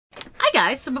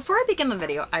Hi guys, so before I begin the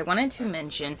video, I wanted to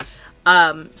mention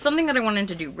something that I wanted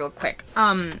to do real quick.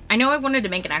 I know I wanted to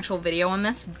make an actual video on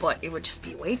this, but it would just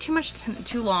be way too much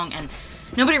too long, and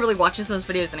nobody really watches those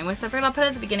videos anyway, so I figured I'll put it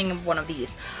at the beginning of one of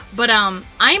these. But I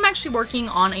am actually working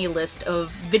on a list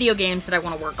of video games that I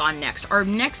want to work on next. Our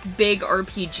next big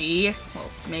RPG, well,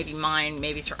 maybe mine,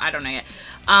 maybe, I don't know yet.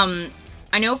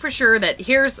 I know for sure that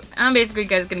I'm basically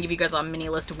going to give you guys a mini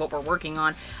list of what we're working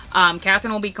on.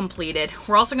 Catherine will be completed.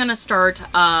 We're also going to start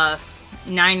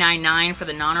 999 for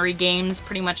the nonary games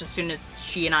pretty much as soon as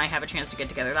she and I have a chance to get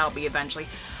together. That'll be eventually.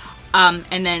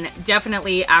 And then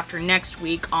definitely after next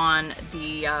week on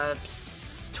the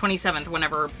 27th,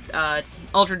 whenever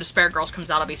Ultra Despair Girls comes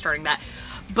out, I'll be starting that.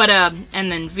 But,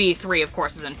 and then V3, of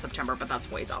course, is in September, but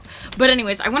that's ways off. But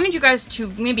anyways, I wanted you guys to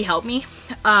maybe help me.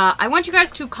 I want you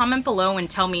guys to comment below and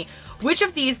tell me which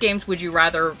of these games would you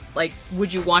rather, like,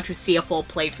 would you want to see a full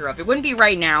playthrough of? It wouldn't be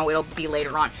right now, it'll be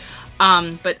later on.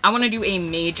 But I want to do a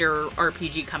major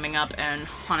RPG coming up, and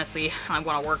honestly, I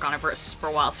want to work on it for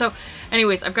a while. So,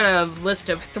 anyways, I've got a list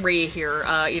of 3 here.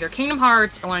 Either Kingdom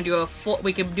Hearts, I want to do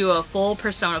we could do a full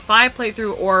Persona 5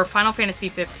 playthrough, or Final Fantasy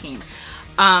 15.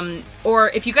 Or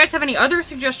if you guys have any other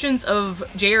suggestions of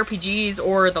JRPGs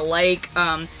or the like,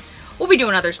 we'll be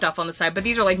doing other stuff on the side, but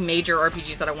these are like major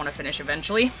RPGs that I want to finish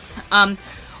eventually.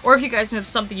 Or if you guys have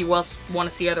something you else want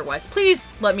to see otherwise, please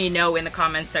let me know in the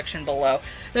comments section below.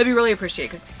 That'd be really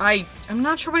appreciated, because I'm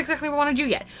not sure what exactly we want to do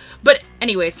yet. But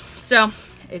anyways, so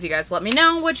if you guys let me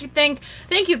know what you think.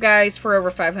 Thank you guys for over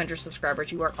 500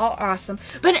 subscribers. You are all awesome.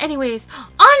 But anyways,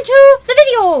 on to the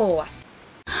video!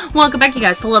 Welcome back, you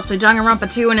guys, to Let's Play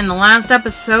Danganronpa 2, and in the last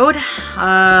episode,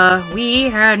 we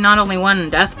had not only 1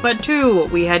 death, but 2.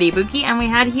 We had Ibuki, and we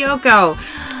had Hyoko.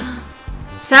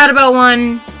 Sad about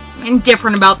one,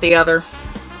 indifferent about the other.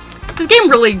 This game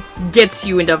really gets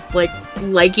you into, like,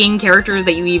 liking characters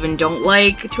that you even don't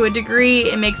like, to a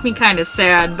degree. It makes me kind of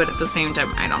sad, but at the same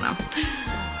time, I don't know.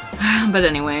 But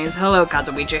anyways, hello,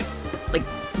 Kazuichi. Like,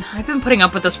 I've been putting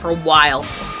up with this for a while.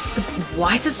 But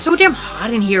why is it so damn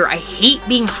hot in here? I hate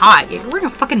being hot. You're wearing a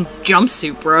fucking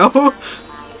jumpsuit, bro.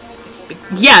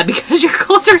 Yeah, because your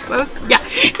clothes are so... Yeah,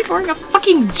 he's wearing a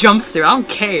fucking jumpsuit. I don't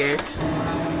care.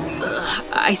 Ugh,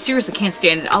 I seriously can't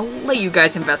stand it. I'll let you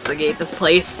guys investigate this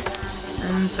place.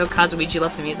 And so Kazuichi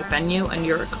left the music venue, and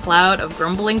you're a cloud of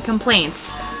grumbling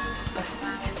complaints.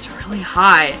 It's really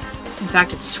hot. In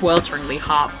fact, it's swelteringly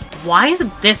hot. Why is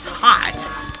it this hot?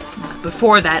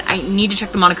 Before that, I need to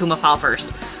check the Monokuma file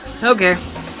first. Okay.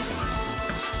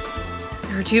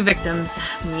 There are 2 victims,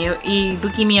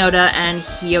 Ibuki Miyoda and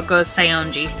Hyoko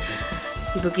Saionji.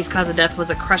 Ibuki's cause of death was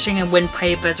a crushing and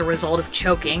windpipe as a result of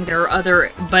choking. There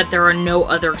are no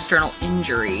other external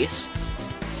injuries.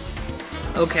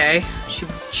 Okay, she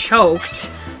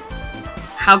choked.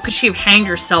 How could she have hanged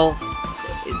herself?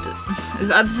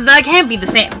 That can't be the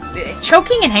same.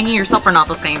 Choking and hanging yourself are not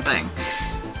the same thing.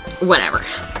 Whatever.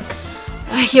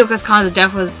 Hyoko's cause of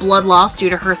death was blood loss due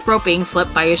to her throat being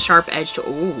slit by a sharp-edged...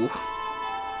 Ooh.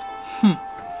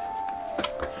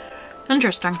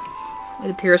 Interesting. It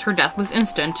appears her death was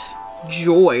instant.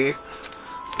 Joy.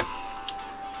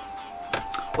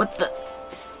 What the...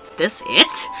 Is this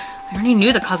it? I already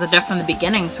knew the cause of death from the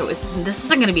beginning, so this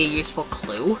isn't going to be a useful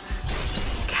clue.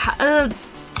 I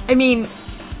mean...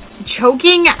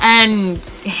 Choking and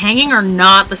hanging are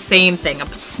not the same thing. A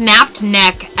snapped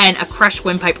neck and a crushed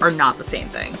windpipe are not the same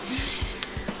thing.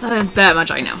 That much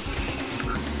I know.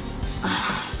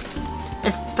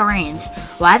 It's strange.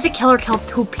 Why did the killer kill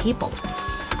 2 people?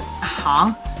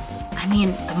 Huh? I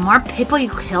mean, the more people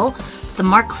you kill, the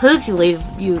more clues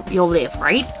you'll leave,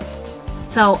 right?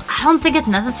 So, I don't think it's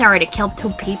necessary to kill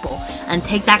 2 people and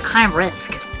take that kind of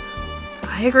risk.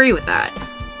 I agree with that.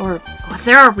 Or was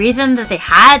there a reason that they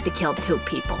had to kill 2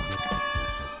 people?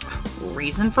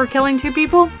 Reason for killing 2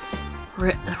 people?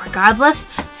 Regardless,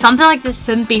 something like this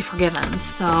shouldn't be forgiven,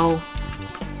 so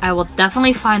I will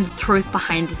definitely find the truth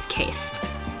behind this case.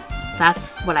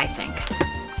 That's what I think.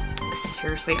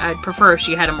 Seriously, I'd prefer if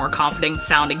she had a more confident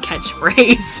sounding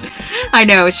catchphrase. I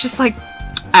know, it's just like,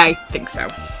 I think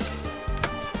so.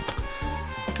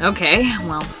 Okay,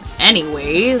 well,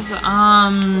 anyways,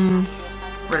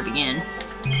 where to begin?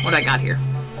 What do I got here?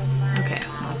 Okay,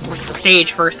 well, look at the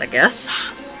stage first, I guess.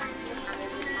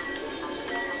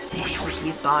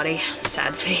 Ibuki's body,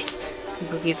 sad face.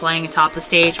 Ibuki's laying atop the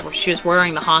stage where she was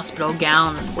wearing the hospital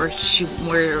gown where she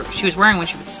was wearing when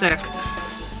she was sick.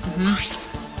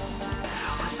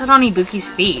 What's that on Ibuki's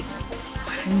feet?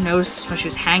 I didn't notice when she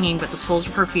was hanging, but the soles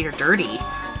of her feet are dirty.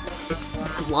 It's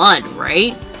blood,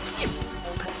 right?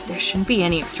 But there shouldn't be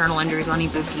any external injuries on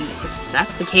Ibuki. If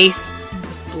that's the case,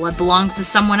 blood belongs to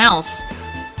someone else.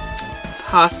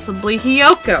 possibly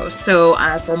Hiyoko. So,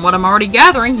 from what I'm already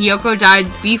gathering, Hiyoko died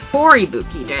before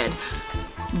Ibuki did.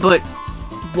 But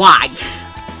why?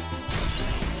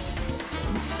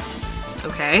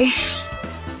 Okay.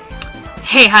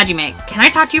 Hey, Hajime, can I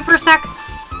talk to you for a sec?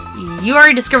 You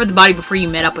already discovered the body before you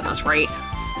met up with us, right?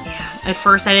 Yeah, at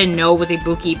first I didn't know it was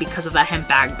Ibuki because of that hemp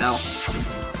bag, though.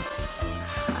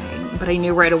 But I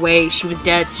knew right away she was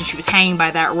dead since she was hanging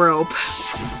by that rope.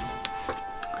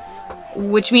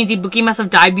 Which means Ibuki must have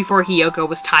died before Hiyoko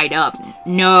was tied up.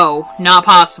 No, not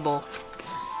possible.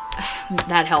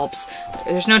 That helps.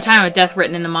 There's no time of death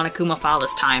written in the Monokuma file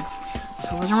this time, so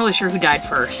I wasn't really sure who died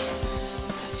first.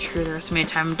 That's true, the estimated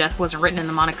time of death wasn't written in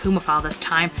the Monokuma file this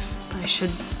time, but I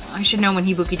should know when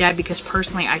Ibuki died because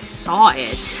personally I saw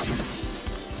it.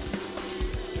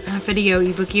 In that video,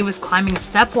 Ibuki was climbing a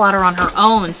stepladder on her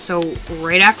own, so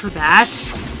right after that...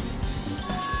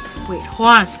 Wait, hold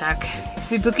on a sec. If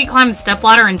Ibuki climbed the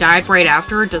stepladder and died right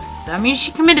after, does that mean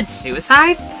she committed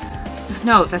suicide?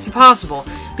 No, that's impossible.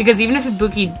 Because even if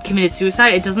Ibuki committed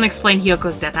suicide, it doesn't explain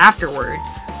Hiyoko's death afterward.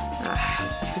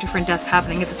 Two different deaths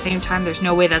happening at the same time, there's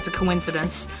no way that's a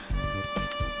coincidence.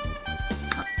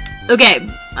 Okay,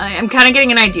 I'm kind of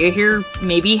getting an idea here.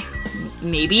 Maybe.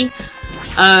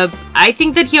 I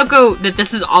think that that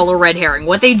this is all a red herring.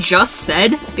 What they just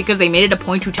said, because they made it a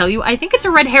point to tell you, I think it's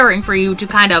a red herring for you to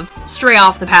kind of stray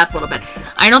off the path a little bit.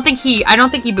 I don't think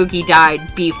Ibuki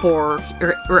died before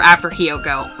or after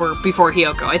Hiyoko, or before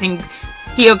Hiyoko. I think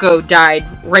Hiyoko died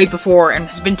right before and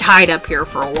has been tied up here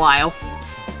for a while.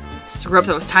 It's the rope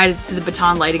that was tied to the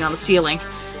baton lighting on the ceiling.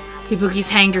 Ibuki's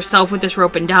hanged herself with this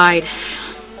rope and died.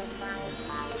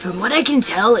 From what I can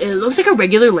tell, it looks like a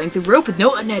regular length of rope with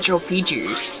no unnatural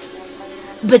features.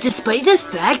 But despite this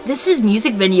fact, this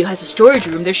music venue has a storage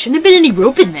room. There shouldn't have been any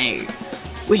rope in there.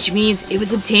 Which means it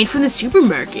was obtained from the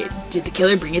supermarket. Did the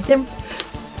killer bring it them?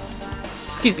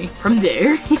 Excuse me, from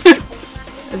there?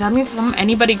 That means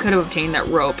anybody could have obtained that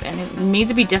rope, and it means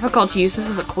it'd be difficult to use this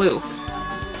as a clue.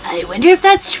 I wonder if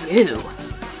that's true.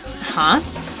 Huh?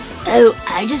 Oh,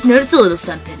 I just noticed a little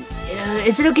something.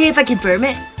 Is it okay if I confirm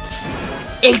it?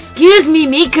 Excuse me,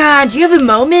 Mika, do you have a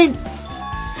moment?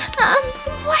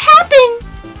 What happened?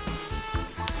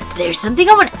 There's something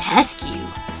I want to ask you.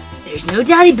 There's no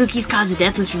doubt Ibuki's cause of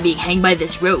death was from being hanged by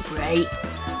this rope, right?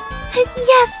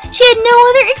 Yes, she had no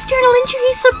other external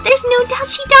injuries, so there's no doubt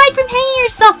she died from hanging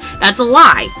herself. That's a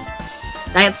lie.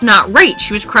 That's not right.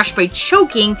 She was crushed by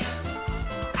choking.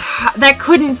 That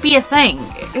couldn't be a thing.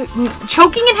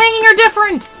 Choking and hanging are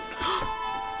different.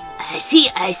 I see.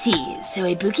 So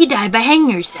Ibuki died by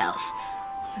hanging herself.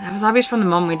 That was obvious from the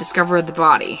moment we discovered the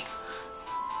body.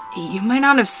 You might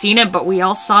not have seen it, but we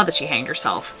all saw that she hanged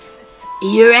herself.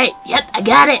 You're right. Yep, I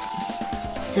got it.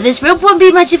 So this rope won't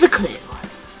be much of a clue.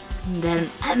 Then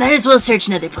I might as well search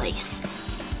another place.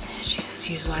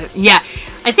 Jesus, yeah,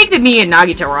 I think that me and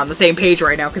Nagito are on the same page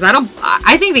right now, because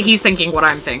I think that he's thinking what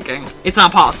I'm thinking. It's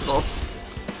not possible.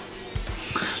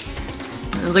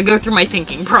 As I go through my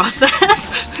thinking process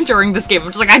during this game, I'm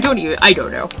just like, I don't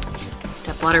know.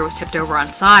 Stepladder was tipped over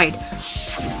on side.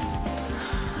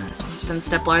 This must have been the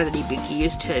stepladder that Ibuki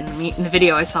used in the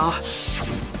video I saw. Is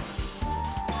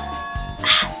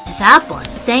that blood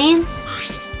stain?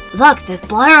 Look, there's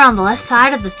blood on the left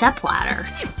side of the stepladder.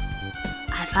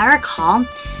 If I recall,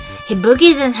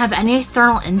 Ibuki didn't have any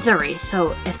external injury,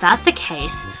 so if that's the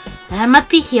case, then it must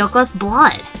be Hiyoko's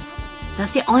blood.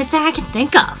 That's the only thing I can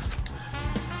think of.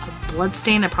 A blood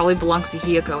stain that probably belongs to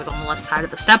Hiyoko is on the left side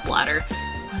of the stepladder.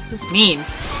 What does this mean?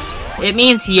 It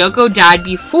means Hiyoko died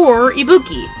before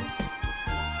Ibuki.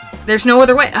 There's no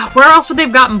other way. Where else would they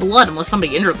have gotten blood unless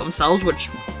somebody injured themselves, which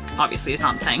obviously is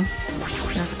not a thing.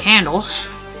 There's the candle.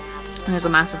 There's a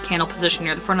massive candle positioned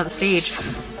near the front of the stage.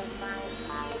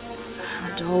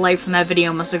 The dull light from that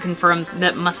video must be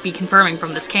confirming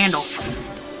from this candle.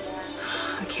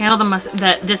 A candle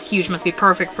that this huge must be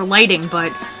perfect for lighting,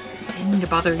 but they didn't need to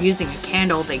bother using a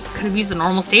candle. They could have used the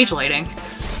normal stage lighting.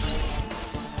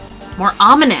 More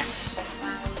ominous.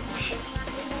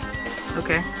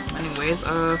 Okay. Anyways,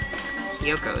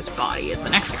 Hiyoko's body is the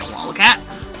next thing I want to look at.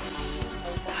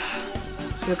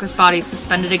 Hiyoko's body is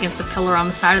suspended against the pillar on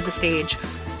the side of the stage.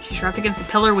 She's wrapped against the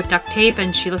pillar with duct tape,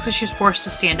 and she looks like she was forced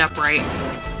to stand upright.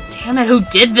 Damn it, who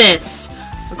did this?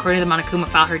 According to the Monokuma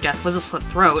file, her death was a slit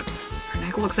throat. Her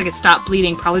neck looks like it stopped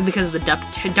bleeding, probably because of the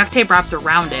duct tape wrapped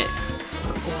around it.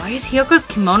 But why is Hiyoko's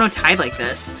kimono tied like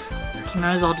this? Her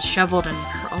kimono is all disheveled, and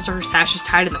also her sash is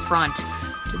tied in the front.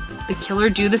 Did the killer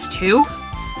do this too?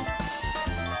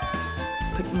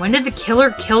 But when did the killer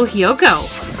kill Hiyoko?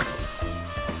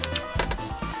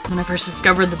 When I first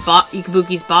discovered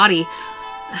Ibuki's body,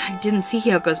 I didn't see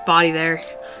Hiyoko's body there.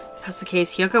 If that's the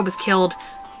case, Hyoko was killed.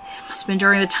 It must have been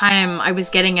during the time I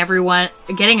was getting everyone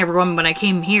when I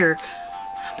came here.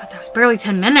 But that was barely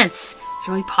 10 minutes. Is it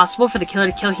really possible for the killer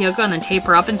to kill Hyoko and then tape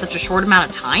her up in such a short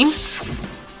amount of time?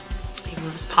 Even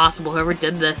if it's possible, whoever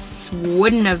did this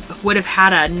would have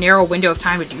had a narrow window of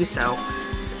time to do so.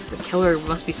 Because the killer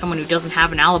must be someone who doesn't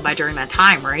have an alibi during that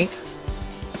time, right?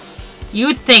 You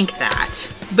would think that.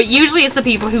 But usually it's the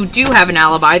people who do have an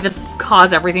alibi that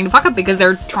cause everything to fuck up because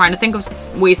they're trying to think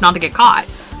of ways not to get caught.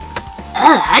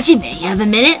 Hajime, you have a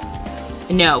minute?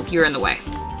 No, you're in the way.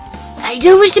 I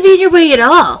don't wish to be in your way at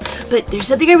all, but there's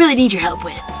something I really need your help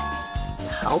with.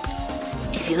 Help?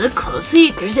 If you look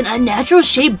closely, there's an unnatural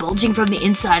shape bulging from the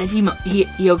inside of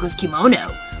Hyoko's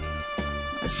kimono.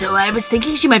 So I was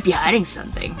thinking she might be hiding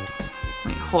something.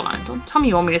 Wait, hold on. Don't tell me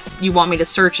you want me to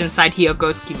search inside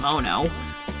Hyoko's kimono.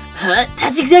 Huh?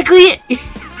 That's exactly it!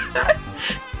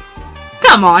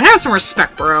 Come on, have some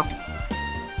respect, bro.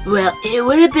 Well, it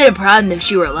would have been a problem if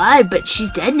she were alive, but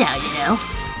she's dead now, you know?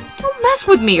 Don't mess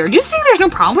with me. Are you saying there's no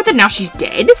problem with it now she's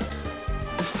dead?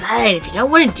 Fine, if you don't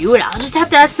want to do it, I'll just have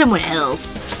to ask someone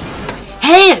else.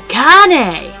 Hey,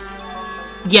 Akane!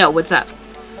 Yo, what's up?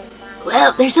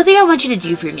 Well, there's something I want you to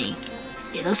do for me.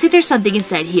 It looks like there's something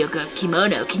inside Hyoko's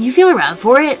kimono. Can you feel around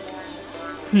for it?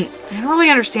 I don't really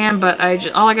understand, but I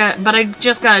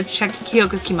just gotta check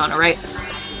Hyoko's kimono, right?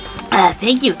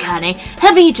 Thank you, Akane.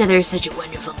 Having each other is such a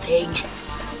wonderful thing.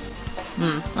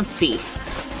 Let's see.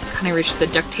 Akane reached the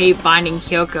duct tape binding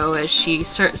Hyoko as she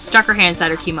stuck her hand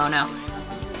inside her kimono.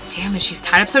 Damn it, she's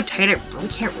tied up so tight I really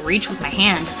can't reach with my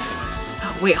hand.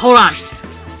 Oh, wait, hold on.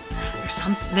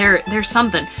 There's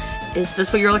something. Is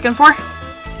this what you're looking for?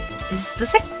 Is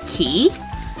this a key?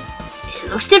 It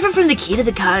looks different from the key to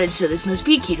the cottage, so this must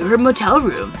be a key to her motel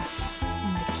room.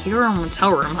 The key to her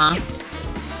motel room, huh?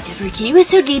 If her key was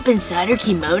so deep inside her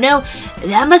kimono,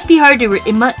 that must be hard to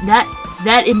it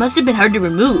must have been hard to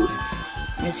remove.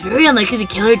 And it's very unlikely the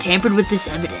killer tampered with this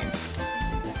evidence.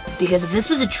 Because if this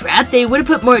was a trap, they would have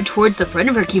put more towards the front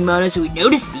of her kimono so we'd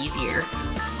notice it easier.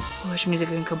 Which means I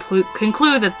can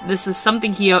conclude that this is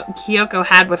something Hyoko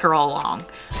had with her all along.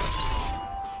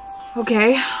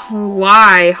 Okay,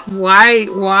 why?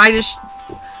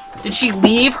 Did she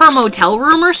leave her motel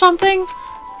room or something?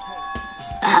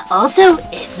 Also,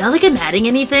 it's not like I'm adding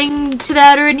anything to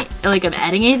that or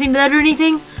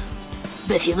anything.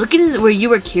 But if you look in where you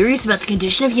were curious about the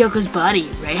condition of Hyoko's body,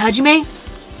 right, Hajime?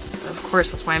 Of course,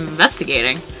 that's why I'm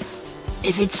investigating.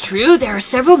 If it's true, there are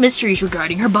several mysteries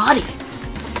regarding her body.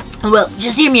 Well,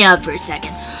 just hear me out for a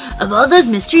second. Of all those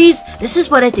mysteries, this is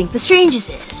what I think the strangest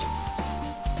is.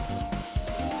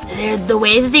 The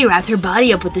way that they wrapped her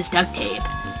body up with this duct tape.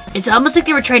 It's almost like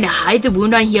they were trying to hide the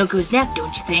wound on Hyoko's neck,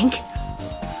 don't you think?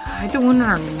 Hide the wound on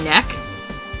her neck?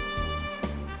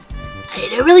 I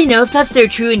don't really know if that's their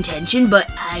true intention, but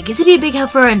I guess it'd be a big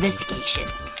help for our investigation.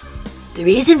 The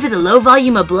reason for the low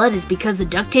volume of blood is because the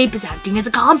duct tape is acting as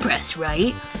a compress,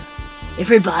 right? If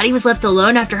her body was left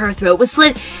alone after her throat was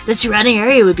slit, the surrounding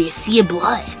area would be a sea of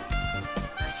blood.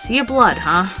 A sea of blood,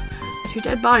 huh? Two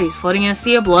dead bodies floating in a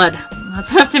sea of blood.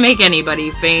 That's enough to make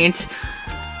anybody faint.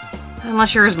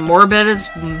 Unless you're as morbid as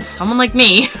someone like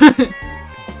me.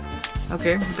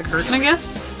 Okay, the curtain, I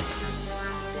guess?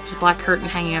 There's a black curtain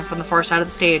hanging up from the far side of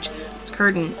the stage. This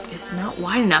curtain is not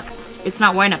wide enough. It's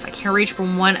not wide enough. I can't reach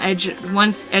from one edge of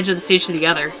the stage to the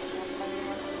other.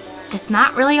 It's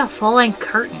not really a full-length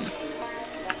curtain.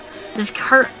 This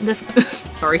curtain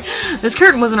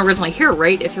wasn't originally here,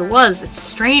 right? If it was, it's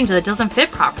strange that it doesn't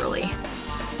fit properly.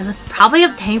 It was probably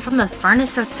obtained from the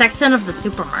furnace section of the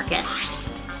supermarket.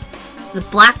 The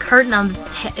black curtain on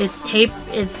the is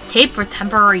taped for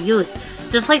temporary use,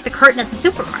 just like the curtain at the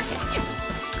supermarket.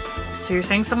 So you're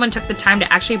saying someone took the time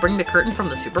to actually bring the curtain from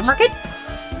the supermarket?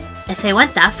 If they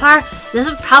went that far, this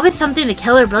is probably something the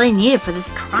killer really needed for this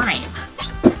crime.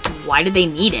 Why did they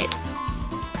need it?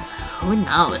 Who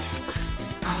knows?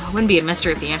 Oh, it wouldn't be a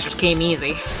mystery if the answers came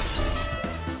easy.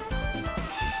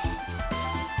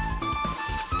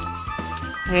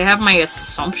 I have my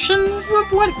assumptions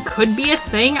of what could be a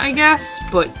thing, I guess,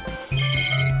 but...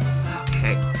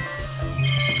 Okay.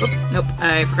 Oop, nope,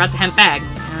 I forgot the hemp bag.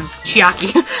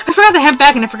 Chiaki. I forgot the hemp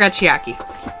bag and I forgot Chiaki.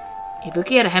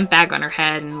 Ibuki had a hemp bag on her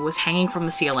head and was hanging from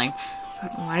the ceiling.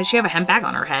 But why did she have a hemp bag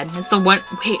on her head? It's the one...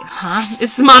 Wait, huh?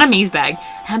 It's Monami's bag.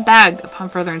 Hemp bag. Upon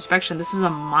further inspection, this is a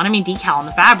Monami decal on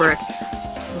the fabric.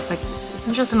 Looks like this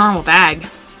isn't just a normal bag.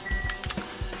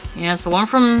 Yeah, it's the one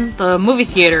from the movie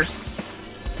theater.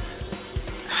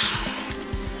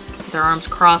 With her arms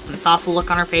crossed and thoughtful look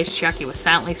on her face, Chiaki was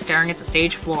silently staring at the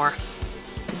stage floor.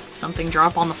 Did something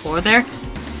drop on the floor there?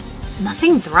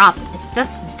 Nothing dropped. It's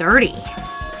just dirty.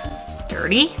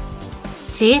 Dirty?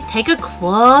 See? Take a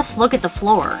close look at the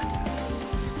floor.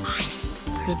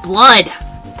 There's blood.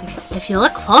 If you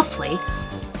look closely,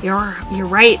 you're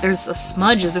right. There's a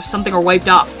smudge as if something were wiped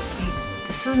off. Wait,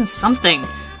 this isn't something.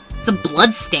 It's a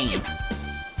blood stain.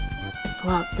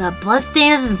 Well, the blood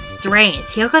stain isn't strange.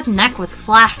 Hyoka's neck was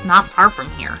slashed not far from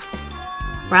here.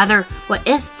 Rather, what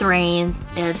is strange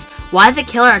is why the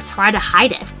killer tried to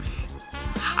hide it.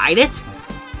 Hide it?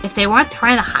 If they weren't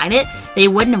trying to hide it, they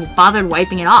wouldn't have bothered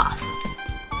wiping it off.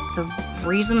 The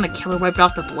reason the killer wiped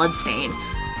off the blood stain,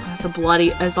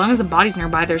 as long as the body's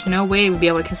nearby, there's no way he would be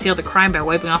able to conceal the crime by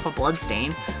wiping off a blood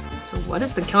stain. So what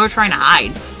is the killer trying to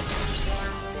hide?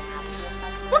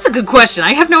 That's a good question.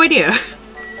 I have no idea.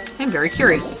 I'm very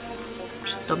curious. There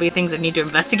should still be things I need to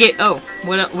investigate. Oh,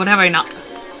 what have I not?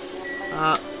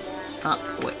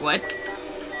 Wait, what?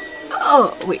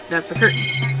 Oh, wait, that's the curtain.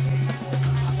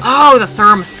 Oh, the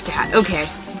thermostat. Okay,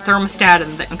 thermostat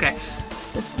and okay.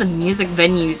 This is the music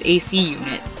venue's AC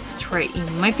unit. That's right, you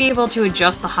might be able to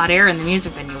adjust the hot air in the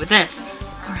music venue with this.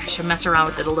 Alright, I should mess around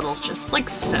with it a little, just like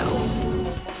so.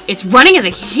 It's running as a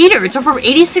heater! It's over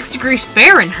 86 degrees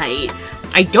Fahrenheit!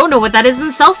 I don't know what that is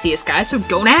in Celsius, guys, so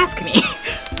don't ask me.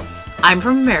 I'm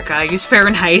from America, I use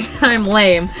Fahrenheit. I'm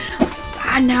lame.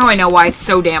 Now I know why it's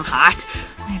so damn hot.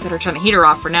 I better turn the heater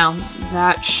off for now.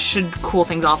 That should cool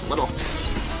things off a little.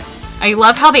 I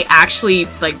love how they actually,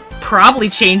 like, probably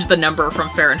changed the number from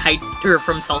Fahrenheit, or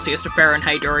from Celsius to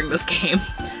Fahrenheit during this game.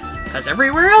 Because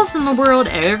everywhere else in the world,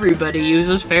 everybody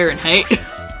uses Fahrenheit.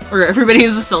 Or everybody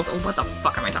uses Celsius. What the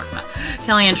fuck am I talking about?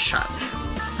 Kellyanne, shut up.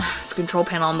 This control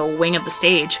panel on the wing of the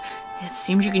stage. It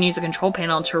seems you can use a control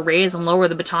panel to raise and lower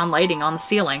the baton lighting on the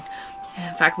ceiling.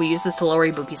 In fact, we use this to lower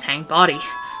Ibuki's hanged body.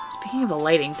 Speaking of the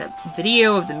lighting, that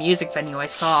video of the music venue I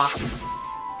saw,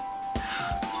 it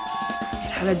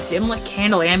had a dim-lit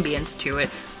candle ambience to it.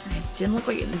 It didn't look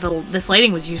like this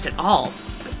lighting was used at all.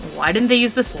 But why didn't they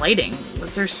use this lighting?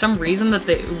 Was there some reason that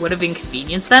it would have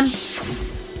inconvenienced them?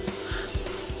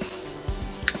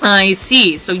 I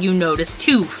see, so you noticed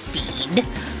too, fiend.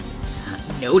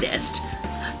 Noticed?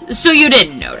 So you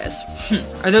didn't notice.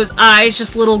 Are those eyes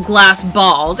just little glass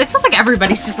balls? It feels like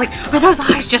everybody's just like, are those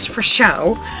eyes just for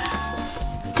show?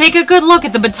 Take a good look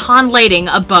at the baton lighting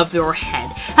above your head.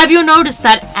 Have you noticed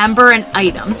that aberrant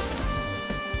item?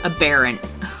 Aberrant.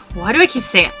 Why do I keep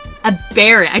saying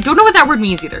aberrant? I don't know what that word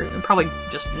means either. Probably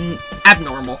just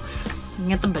abnormal.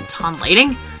 Looking at the baton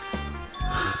lighting?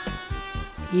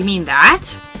 You mean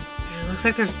that? It looks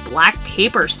like there's black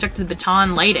paper stuck to the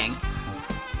baton lighting.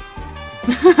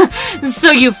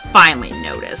 So you finally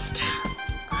noticed.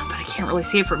 But I can't really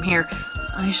see it from here.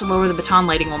 I should lower the baton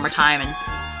lighting one more time and...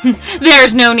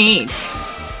 There's no need.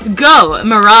 Go,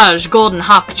 Mirage Golden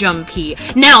Hawk Jumpy.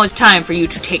 Now it's time for you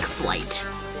to take flight.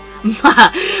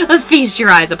 Feast your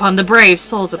eyes upon the brave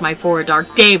souls of my four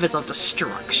dark days of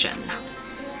destruction.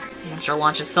 The hamster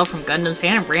launched itself from Gundam's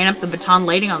hand and ran up the baton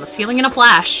lighting on the ceiling in a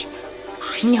flash.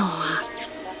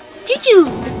 Choo-choo!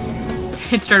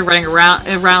 It started running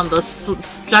around the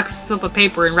stuck slip of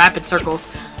paper in rapid circles.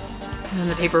 And when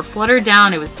the paper fluttered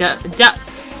down, it was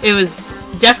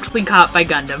deftly caught by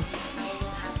Gundam.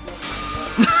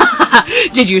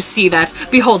 Did you see that?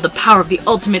 Behold the power of the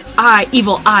ultimate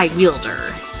evil eye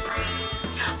wielder.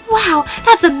 Wow,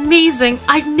 that's amazing!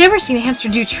 I've never seen a hamster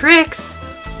do tricks!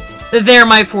 They're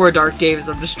my four dark days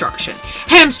of destruction.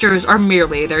 Hamsters are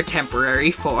merely their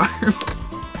temporary form.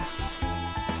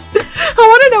 I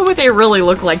want to know what they really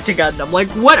look like to Gundam. Like,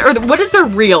 what is their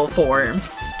real form?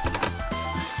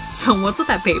 So, what's with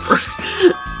that paper?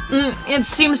 It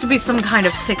seems to be some kind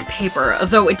of thick paper,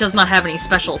 though it does not have any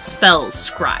special spells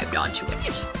scribed onto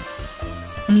it.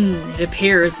 It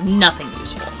appears nothing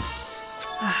useful.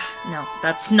 No,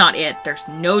 that's not it. There's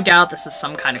no doubt this is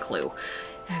some kind of clue.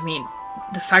 I mean,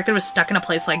 the fact that it was stuck in a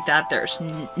place like that,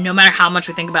 no matter how much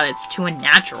we think about it, it's too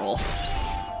unnatural.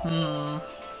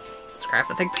 Scrap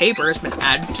the thick paper has been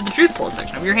added to the truth bullet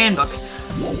section of your handbook.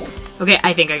 Okay,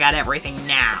 I think I got everything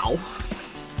now.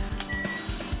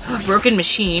 Broken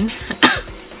machine.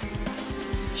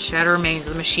 Shattered remains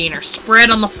of the machine are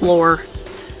spread on the floor.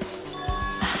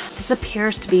 This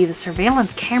appears to be the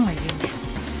surveillance camera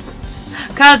unit.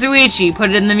 Kazuichi put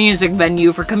it in the music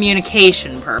venue for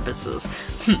communication purposes.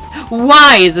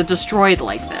 Why is it destroyed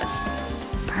like this?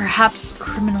 Perhaps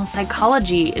criminal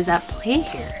psychology is at play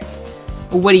here.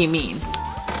 What do you mean?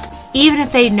 Even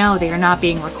if they know they are not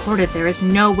being recorded, there is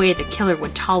no way the killer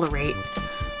would tolerate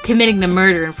committing the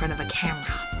murder in front of a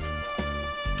camera.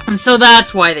 And so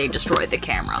that's why they destroyed the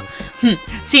camera.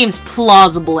 Seems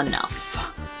plausible enough.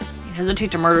 You'd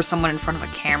hesitate to murder someone in front of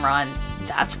a camera, and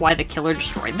that's why the killer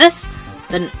destroyed this?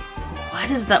 Then what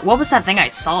is that? What was that thing I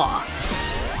saw?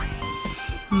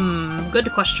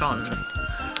 Good question.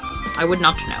 I would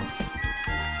not know.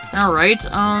 Alright,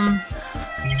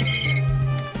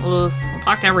 we'll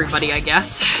talk to everybody, I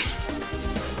guess.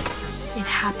 It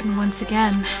happened once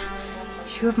again.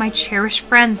 2 of my cherished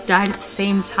friends died at the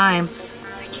same time.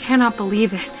 I cannot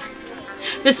believe it.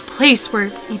 This place where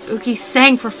Ibuki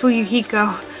sang for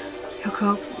Fuyuhiko.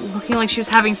 Yoko looking like she was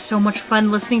having so much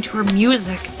fun listening to her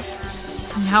music.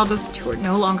 And now those 2 are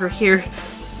no longer here.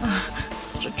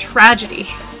 Such a tragedy.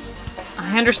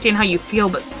 I understand how you feel,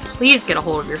 but please get a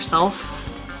hold of yourself.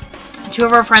 2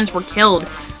 of our friends were killed.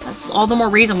 That's all the more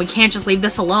reason we can't just leave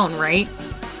this alone, right?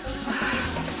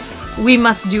 We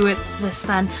must do this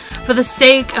then, for the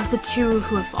sake of the 2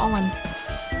 who have fallen.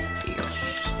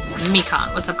 Yes.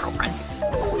 Mikan, what's up, girlfriend?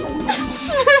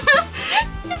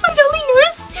 If I'd only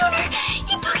noticed sooner,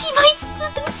 Ibuki might still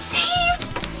have been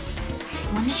saved.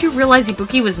 When did you realize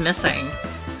Ibuki was missing?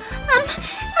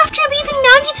 After leaving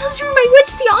Nagito's room, I went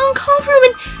to the on-call room,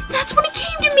 and that's when it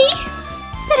came to me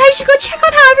that I should go check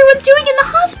on how everyone's doing in the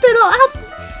hospital.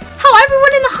 How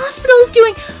everyone in the hospital is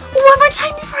doing one more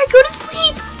time before I go to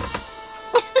sleep.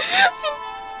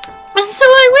 And so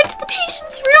I went to the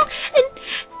patient's room and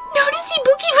noticed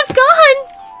Ibuki was gone.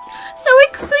 So I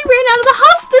quickly ran out of the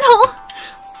hospital.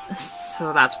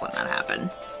 So that's when that happened.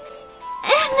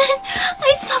 And then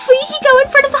I saw Fuyuhiko in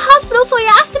front of the hospital, so I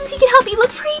asked him if he could help me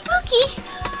look for Ibuki.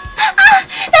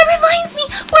 That reminds me,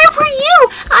 where were you?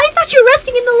 I thought you were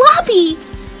resting in the lobby.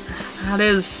 That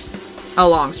is a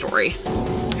long story.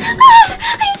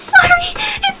 I'm sorry.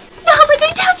 It's not like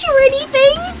I doubt you or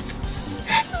anything.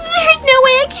 There's no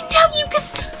way I can doubt you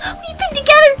because we've been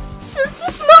together since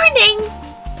this morning.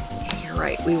 You're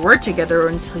right. We were together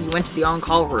until you went to the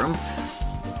on-call room.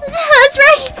 That's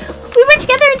right. We were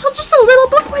together until just a little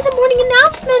before the morning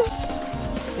announcement.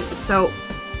 So,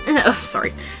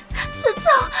 sorry. So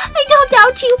I don't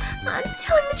doubt you. I'm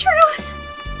telling the truth.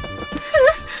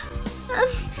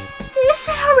 Is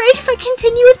it alright if I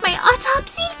continue with my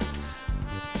autopsy?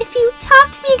 If you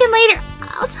talk to me again later,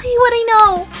 I'll tell you what I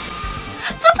know.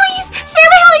 So please, spare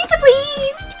my life at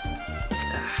least!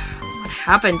 What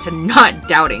happened to not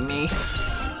doubting me?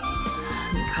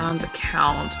 Mikan's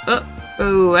account.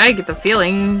 Oh, I get the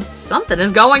feeling something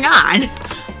is going on.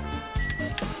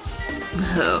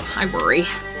 Oh, I worry.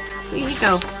 Here you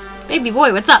go. Baby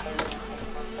boy, what's up?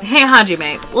 Hey,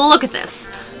 Hajime, look at this.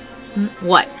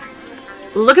 What?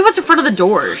 Look at what's in front of the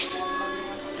door.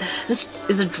 This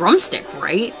is a drumstick,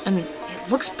 right? And it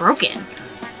looks broken.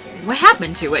 What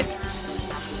happened to it?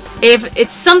 If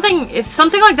something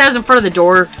like that is in front of the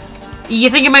door, you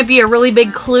think it might be a really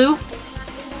big clue?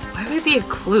 Why would it be a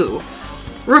clue?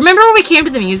 Remember when we came to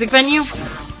the music venue?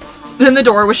 Then the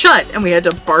door was shut, and we had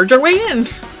to barge our way in.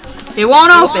 It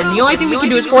won't open. The only thing we can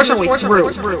do is force our way through.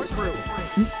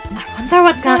 I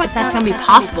wonder if that's gonna be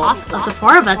possible. Of the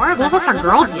 4 of us, both of us are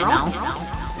girls, you know.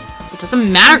 It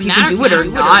doesn't matter if you can do it or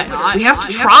not. We have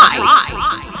to try.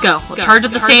 Let's go. We'll charge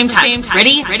at the same time.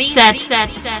 Ready, set,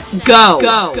 go.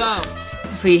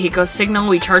 If we go signal,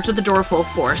 we charge at the door full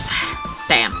force.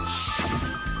 Bam.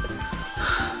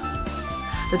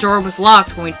 The door was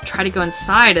locked when we tried to go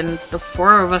inside, and the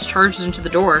 4 of us charged into the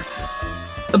door.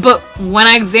 But when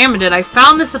I examined it, I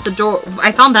found this at the door.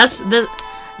 I found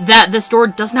that this door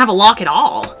doesn't have a lock at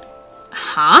all.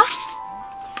 Huh?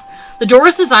 The door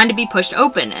is designed to be pushed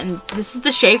open, and this is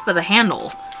the shape of the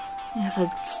handle. If a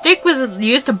stick was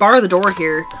used to bar the door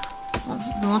here, well,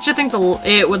 don't you think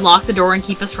it would lock the door and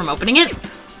keep us from opening it?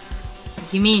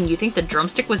 You think the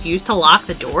drumstick was used to lock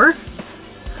the door?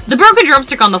 The broken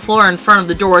drumstick on the floor in front of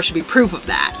the door should be proof of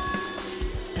that.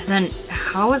 And then,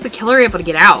 how was the killer able to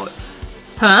get out?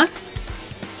 Huh?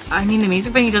 I mean, the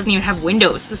music venue doesn't even have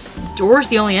windows. This door's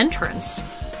the only entrance.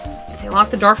 If they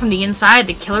locked the door from the inside,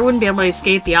 the killer wouldn't be able to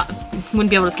escape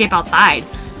outside.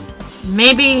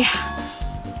 Maybe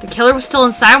the killer was still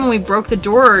inside when we broke the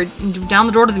door down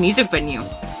the door to the music venue,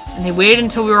 and they waited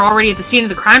until we were already at the scene of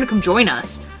the crime to come join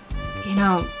us. You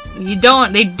know, they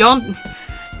don't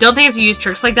they have to use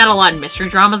tricks like that a lot in mystery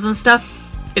dramas and stuff?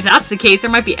 If that's the case, there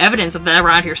might be evidence of that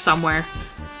around here somewhere.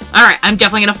 Alright, I'm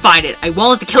definitely gonna find it. I won't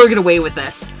let the killer get away with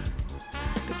this.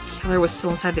 The killer was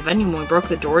still inside the venue when we broke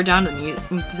the door down to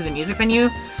the music venue?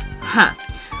 Huh.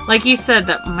 Like you said,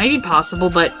 that might be possible,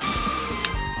 but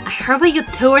I heard what you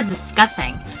 2 were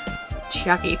discussing.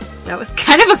 Chiaki, that was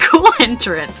kind of a cool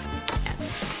entrance.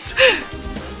 Yes.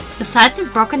 Besides this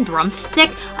broken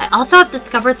drumstick, I also have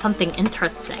discovered something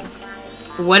interesting.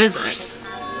 What is it?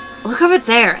 Look over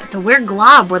there, the weird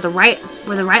glob where the right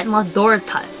and left doors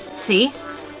touch. See?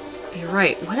 You're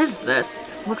right. What is this?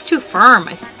 It looks too firm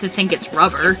to think it's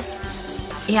rubber.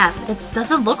 Yeah, it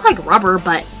doesn't look like rubber,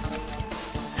 but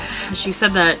She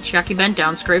said that Jackie bent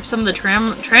down, scraped some of the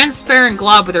transparent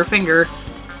glob with her finger.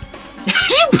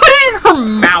 She put it in her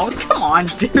mouth. Come on,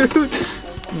 dude.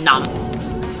 Nom.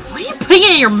 What are you putting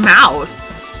it in your mouth?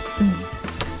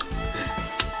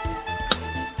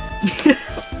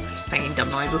 Just making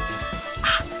dumb noises.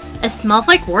 It smells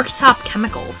like workshop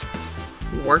chemicals.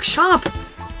 Workshop?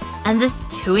 And this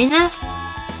chewiness?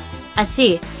 I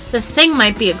see. This thing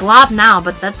might be a glob now,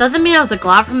 but that doesn't mean it was a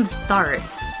glob from the start.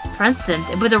 For instance,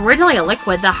 it was originally a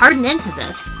liquid that hardened into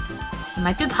this. It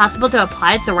might be possible to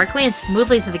apply it directly and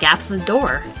smoothly to the gaps of the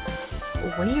door.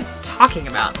 What are you talking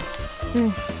about?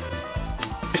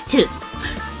 It's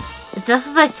just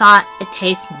as I thought, it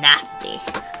tastes nasty.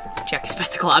 Jackie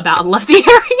spat the glob out and left the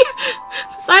area.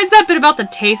 Besides that bit about the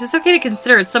taste, it's okay to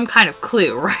consider it some kind of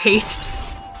clue, right?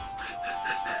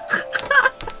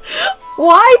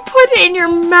 Why put it in your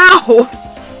mouth?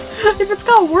 If it's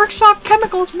got workshop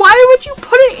chemicals, why would you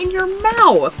put it in your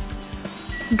mouth?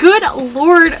 Good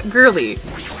lord, girly.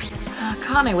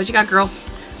 Connie, what you got, girl?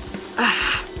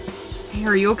 Hey,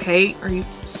 are you okay? Are you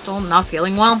still not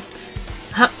feeling well?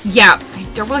 Yeah, I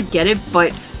don't really get it,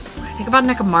 but when I think about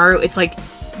Nekomaru, it's like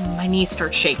my knees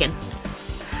start shaking.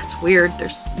 That's weird.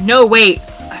 There's no way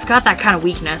I've got that kind of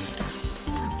weakness.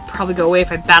 It'll probably go away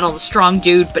if I battle the strong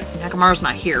dude, but Nekomaru's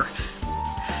not here.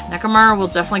 Nekomaru will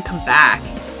definitely come back.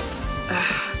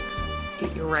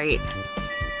 You're right.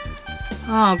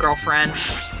 Oh, girlfriend.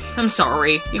 I'm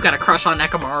sorry. You got a crush on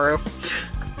Nekomaru.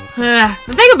 The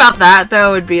thing about that,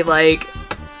 though, would be like,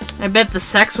 I bet the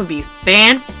sex would be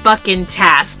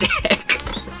fan-fucking-tastic.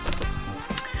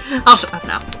 I'll shut up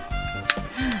now.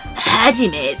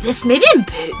 Hajime, this may be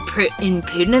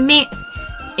impudent of me.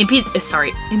 Impudent.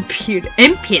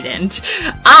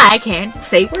 I can't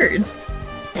say words.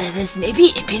 This may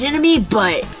be impudent of me,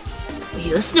 but will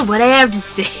you listen to what I have to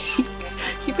say?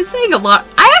 You've been saying a lot.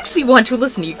 I actually want to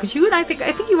listen to you, because you and I think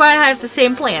you might have the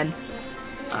same plan.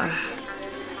 I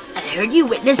heard you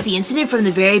witnessed the incident from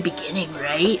the very beginning,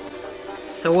 right?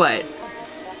 So what?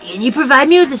 Can you provide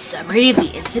me with a summary of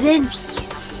the incident?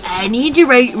 I need to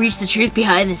reach the truth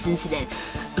behind this incident,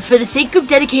 for the sake of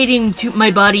dedicating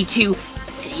my body to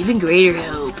an even greater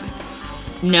hope.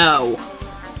 No.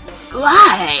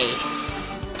 Why?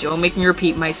 Don't make me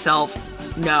repeat myself.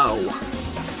 No.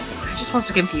 He just wants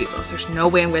to confuse us. There's no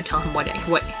way I'm going to tell him what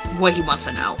he wants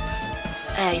to know.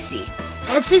 I see.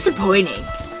 That's disappointing.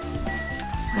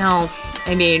 Well,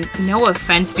 I mean, no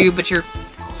offense, dude, but you're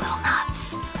a little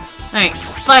nuts. Alright,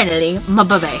 finally, my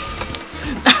baby.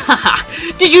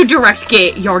 Did you direct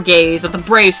your gaze at the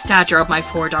brave stature of my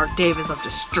 4 dark days of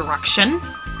destruction?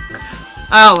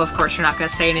 Oh, of course you're not going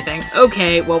to say anything.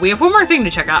 Okay, well, we have one more thing to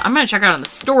check out. I'm going to check out in the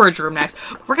storage room next.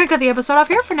 We're going to cut the episode off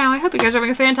here for now. I hope you guys are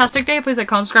having a fantastic day. Please like,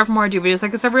 comment, subscribe for more. I do videos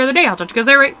like this every other day. I'll talk to you guys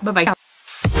later. Bye-bye.